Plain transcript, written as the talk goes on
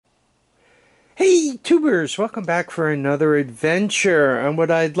YouTubers, welcome back for another adventure. And what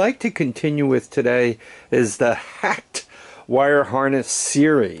I'd like to continue with today is the hacked wire harness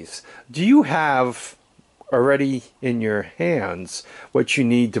series. Do you have already in your hands what you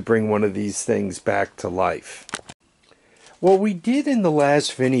need to bring one of these things back to life? What we did in the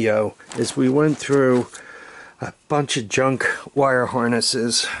last video is we went through a bunch of junk wire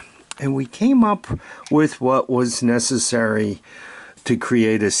harnesses and we came up with what was necessary to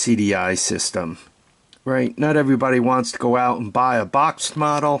create a CDI system. Right? Not everybody wants to go out and buy a boxed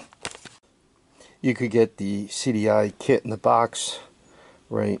model. You could get the CDI kit in the box,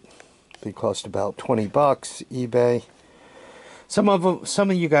 right? They cost about 20 bucks, eBay. Some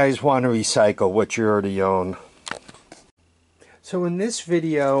of you guys want to recycle what you already own. So in this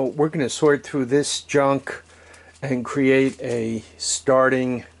video, we're going to sort through this junk and create a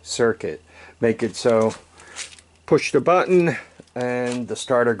starting circuit. Make it so push the button and the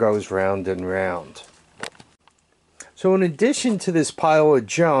starter goes round and round. So in addition to this pile of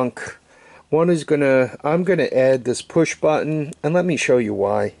junk, I'm gonna add this push button, and let me show you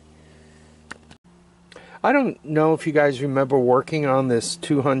why. I don't know if you guys remember working on this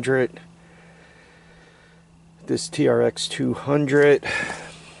TRX 200,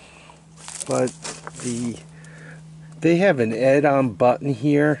 but they have an add-on button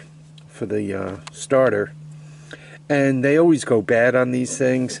here for the starter, and they always go bad on these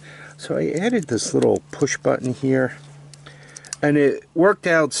things. So I added this little push button here. And it worked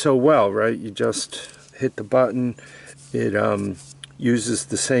out so well, right? You just hit the button. It uses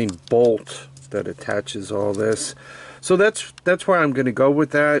the same bolt that attaches all this. So that's where I'm going to go with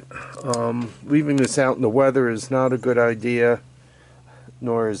that. Leaving this out in the weather is not a good idea,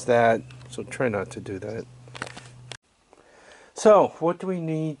 nor is that. So try not to do that. So what do we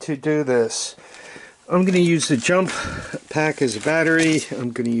need to do this? I'm going to use the jump pack as a battery.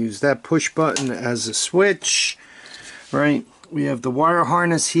 I'm going to use that push button as a switch, right? We have the wire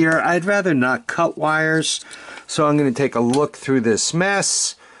harness here. I'd rather not cut wires, so I'm going to take a look through this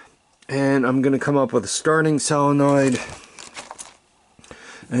mess, and I'm going to come up with a starting solenoid,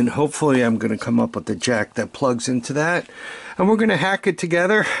 and hopefully I'm going to come up with the jack that plugs into that, and we're going to hack it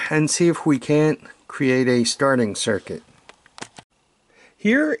together and see if we can't create a starting circuit.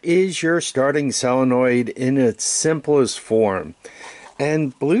 Here is your starting solenoid in its simplest form,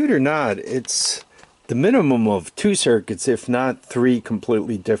 and believe it or not, it's the minimum of 2 circuits, if not 3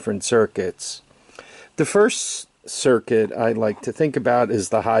 completely different circuits. The first circuit I like to think about is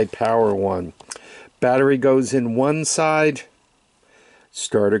the high power one. Battery goes in one side,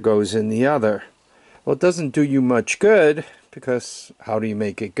 starter goes in the other. Well, it doesn't do you much good because how do you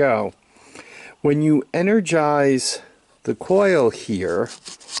make it go? When you energize the coil here,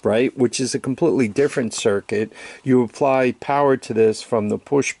 right, which is a completely different circuit, you apply power to this from the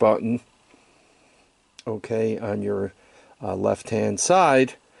push button, okay, on your left hand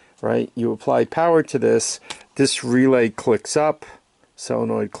side, right? You apply power to this relay clicks up,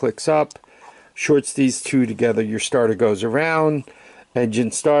 solenoid clicks up, shorts these two together, your starter goes around, engine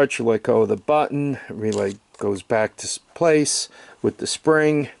starts, you let go of the button, relay goes back to place with the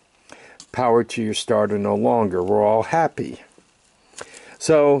spring, power to your starter no longer. We're all happy.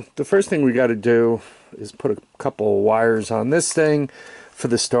 So the first thing we got to do is put a couple of wires on this thing for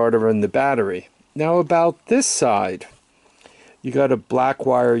the starter and the battery. Now about this side, you got a black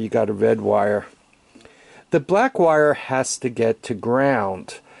wire, you got a red wire. The black wire has to get to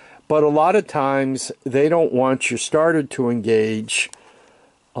ground, but a lot of times they don't want your starter to engage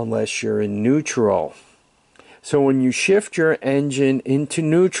unless you're in neutral. So when you shift your engine into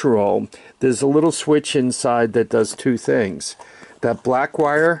neutral, there's a little switch inside that does 2 things. That black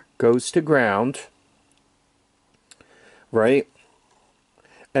wire goes to ground, right?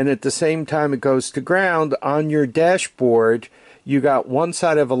 And at the same time it goes to ground, on your dashboard you got one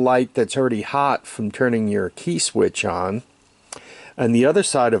side of a light that's already hot from turning your key switch on, and the other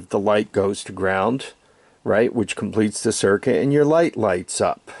side of the light goes to ground, right, which completes the circuit, and your light lights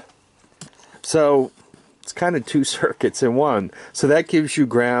up. So it's kind of 2 circuits in one. So that gives you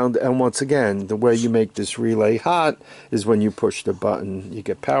ground, and once again, the way you make this relay hot is when you push the button, you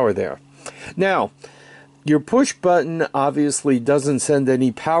get power there. Now, your push button obviously doesn't send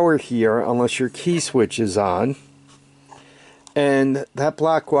any power here unless your key switch is on. And that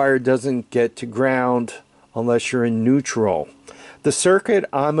black wire doesn't get to ground unless you're in neutral. The circuit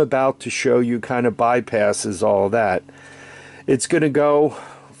I'm about to show you kind of bypasses all that. It's going to go,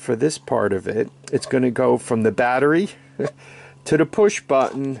 for this part of it, it's going to go from the battery to the push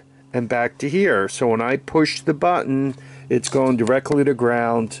button and back to here. So when I push the button, it's going directly to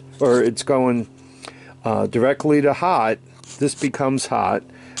ground, or it's going directly to hot. This becomes hot,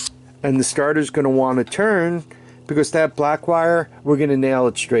 and the starter's going to want to turn, because that black wire, we're going to nail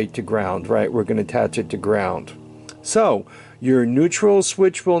it straight to ground, right? We're going to attach it to ground. So your neutral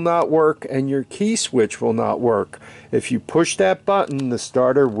switch will not work and your key switch will not work. If you push that button, the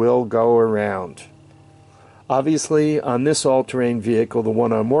starter will go around. Obviously, on this all-terrain vehicle, the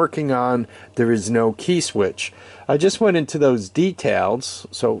one I'm working on, there is no key switch. I just went into those details.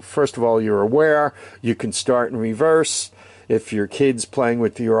 So first of all, you're aware you can start and reverse. If your kid's playing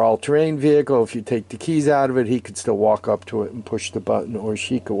with your all-terrain vehicle, if you take the keys out of it, he could still walk up to it and push the button, or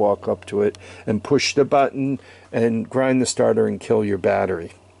she could walk up to it and push the button and grind the starter and kill your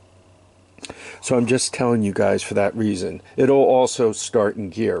battery. So I'm just telling you guys for that reason. It'll also start in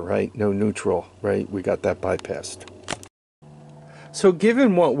gear, right? No neutral, right? We got that bypassed. So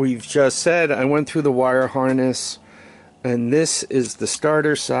given what we've just said, I went through the wire harness, and this is the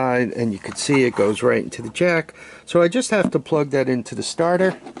starter side, and you can see it goes right into the jack. So I just have to plug that into the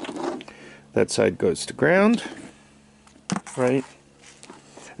starter. That side goes to ground, right?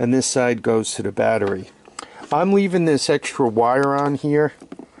 And this side goes to the battery. I'm leaving this extra wire on here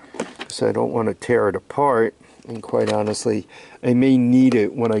because I don't want to tear it apart, and quite honestly, I may need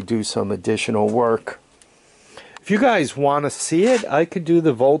it when I do some additional work. If you guys want to see it, I could do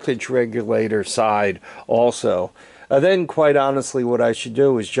the voltage regulator side also. Then, quite honestly, what I should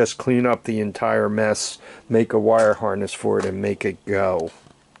do is just clean up the entire mess, make a wire harness for it, and make it go.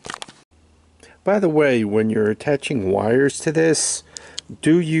 By the way, when you're attaching wires to this,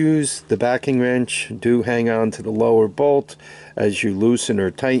 do use the backing wrench. Do hang on to the lower bolt as you loosen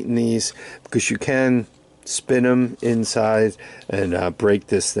or tighten these, because you can spin them inside and break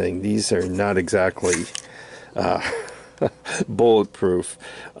this thing. These are not exactly bulletproof.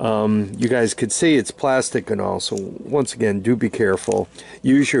 You guys could see it's plastic and all, so once again, do be careful.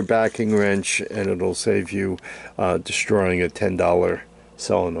 Use your backing wrench and it'll save you destroying a $10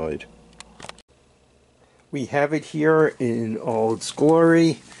 solenoid. We have it here in all its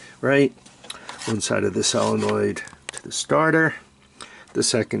glory, right? One side of the solenoid to the starter, the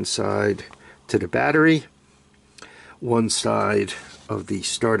second side to the battery, one side of the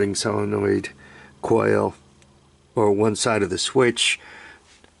starting solenoid coil, or one side of the switch,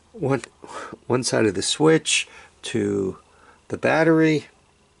 one side of the switch to the battery,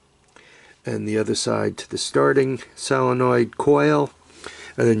 and the other side to the starting solenoid coil.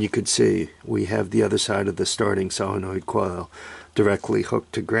 And then you could see we have the other side of the starting solenoid coil directly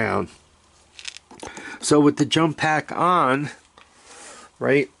hooked to ground. So with the jump pack on,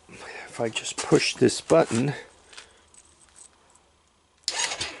 right, if I just push this button,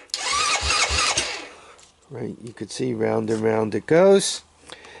 right, you could see round and round it goes.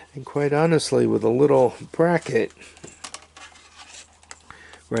 And quite honestly, with a little bracket,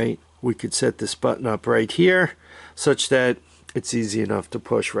 right, we could set this button up right here such that it's easy enough to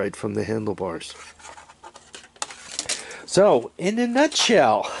push right from the handlebars. So, in a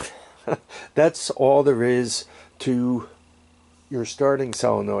nutshell, that's all there is to your starting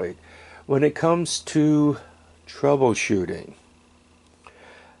solenoid. When it comes to troubleshooting,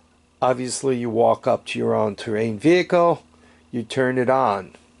 obviously you walk up to your all-terrain vehicle, you turn it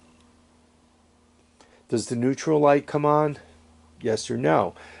on. Does the neutral light come on? Yes or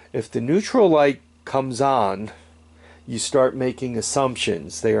no? If the neutral light comes on, you start making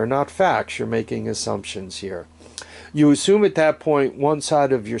assumptions. They are not facts. You're making assumptions here. You assume at that point one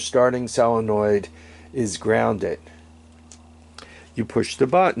side of your starting solenoid is grounded. You push the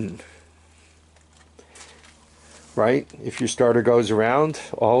button, right? If your starter goes around,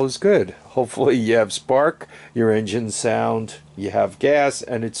 all is good. Hopefully you have spark, your engine's sound, you have gas,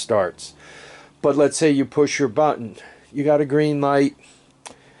 and it starts. But let's say you push your button. You got a green light,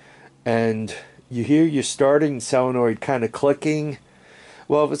 and you hear your starting solenoid kind of clicking.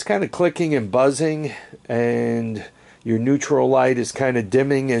 Well, if it's kind of clicking and buzzing and your neutral light is kind of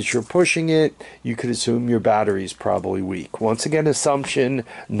dimming as you're pushing it, you could assume your battery is probably weak. Once again, assumption,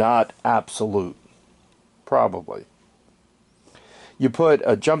 not absolute. Probably. You put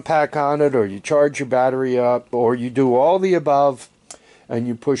a jump pack on it, or you charge your battery up, or you do all the above, and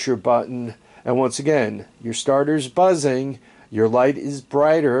you push your button, and once again, your starter's buzzing, your light is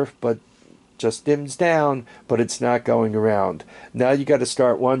brighter, but just dims down, but it's not going around. Now you got to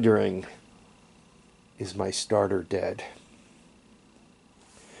start wondering, is my starter dead?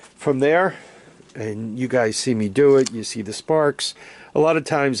 From there, and you guys see me do it, you see the sparks. A lot of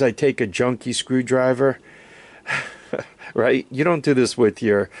times I take a junky screwdriver, right? You don't do this with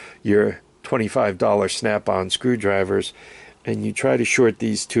your $25 snap-on screwdrivers, and you try to short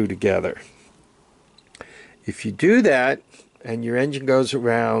these two together. If you do that, and your engine goes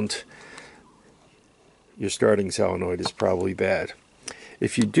around, your starting solenoid is probably bad.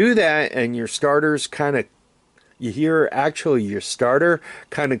 If you do that and your starter's kind of, you hear actually your starter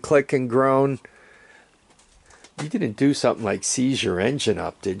kind of click and groan, you didn't do something like seize your engine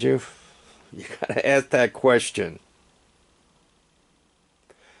up, did you? You gotta ask that question.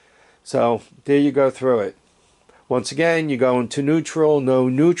 So there you go through it. Once again, you go into neutral, no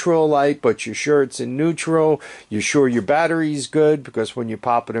neutral light, but you're sure it's in neutral. You're sure your battery's good, because when you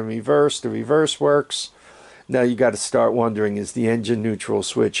pop it in reverse, the reverse works. Now you got to start wondering, is the engine neutral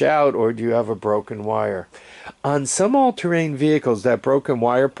switch out, or do you have a broken wire? On some all-terrain vehicles, that broken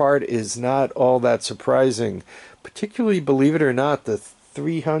wire part is not all that surprising. Particularly, believe it or not, the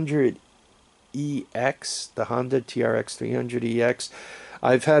 300EX, the Honda TRX 300EX.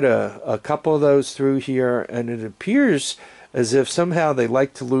 I've had a couple of those through here, and it appears as if somehow they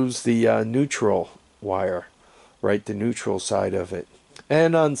like to lose the neutral wire, right, the neutral side of it.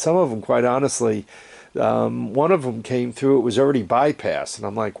 And on some of them, quite honestly, one of them came through, it was already bypassed, and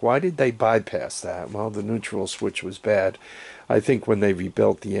I'm like, why did they bypass that? Well, the neutral switch was bad. I think when they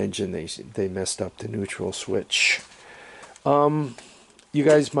rebuilt the engine, they messed up the neutral switch. You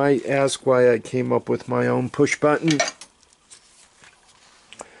guys might ask why I came up with my own push button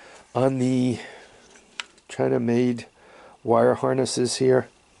on the China-made wire harnesses here.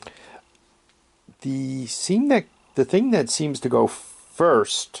 The thing that seems to go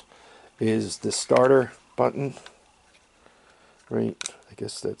first is the starter button, right? I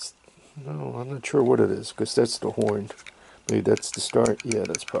guess that's, no, I'm not sure what it is, because that's the horn. Maybe that's the start. Yeah,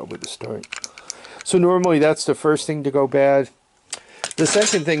 that's probably the start. So normally that's the first thing to go bad. The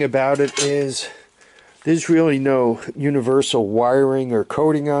second thing about it is there's really no universal wiring or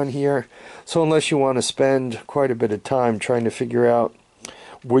coding on here. So unless you want to spend quite a bit of time trying to figure out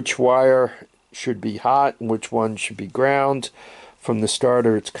which wire should be hot and which one should be ground from the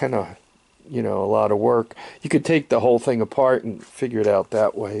starter, it's kind of, you know, a lot of work. You could take the whole thing apart and figure it out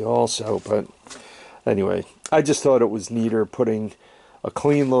that way also. But anyway, I just thought it was neater putting a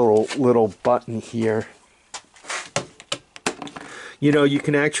clean little button here. You know, you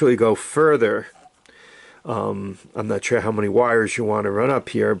can actually go further. I'm not sure how many wires you want to run up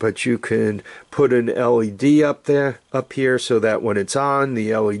here, but you can put an LED up here, so that when it's on,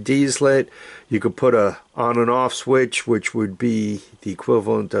 the LED's lit. You could put a on and off switch, which would be the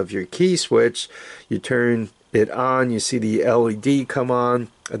equivalent of your key switch. You turn it on, you see the LED come on,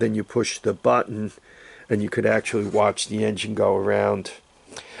 and then you push the button, and you could actually watch the engine go around.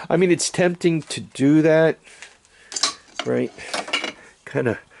 I mean, it's tempting to do that, right? Kind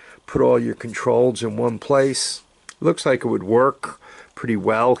of put all your controls in one place. Looks like it would work pretty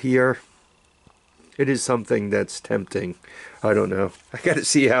well here. It is something that's tempting. I don't know. I got to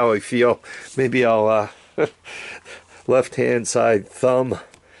see how I feel. Maybe I'll left-hand side thumb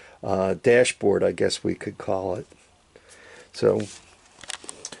dashboard, I guess we could call it. So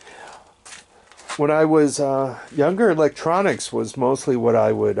when I was younger, electronics was mostly what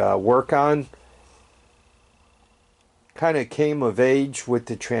I would work on. Kind of came of age with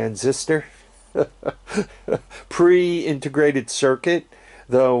the transistor. Pre-integrated circuit,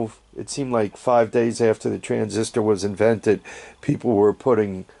 though it seemed like 5 days after the transistor was invented, people were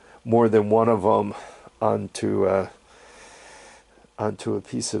putting more than one of them onto a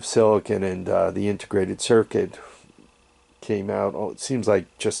piece of silicon, and the integrated circuit came out. Oh, it seems like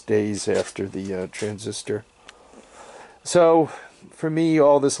just days after the transistor. So for me,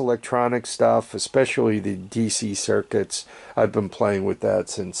 all this electronic stuff, especially the DC circuits, I've been playing with that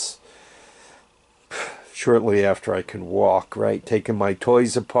since shortly after I can walk, right? Taking my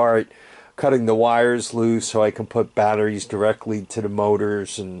toys apart, cutting the wires loose so I can put batteries directly to the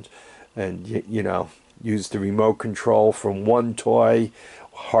motors, and you know, use the remote control from one toy,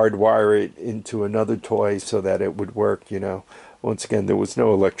 hardwire it into another toy so that it would work, you know. Once again, there was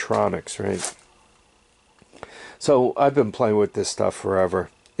no electronics, right? So I've been playing with this stuff forever.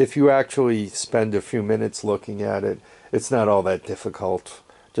 If you actually spend a few minutes looking at it, it's not all that difficult.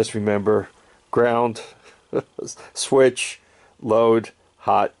 Just remember, ground, switch, load,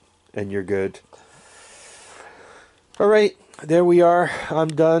 hot, and you're good. All right, there we are. I'm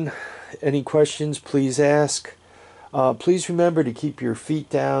done. Any questions, please ask. Please remember to keep your feet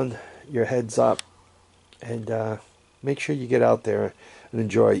down, your heads up, and make sure you get out there and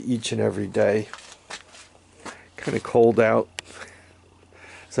enjoy each and every day. Kind of cold out,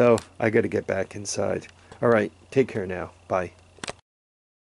 so I got to get back inside. All right, take care now. Bye.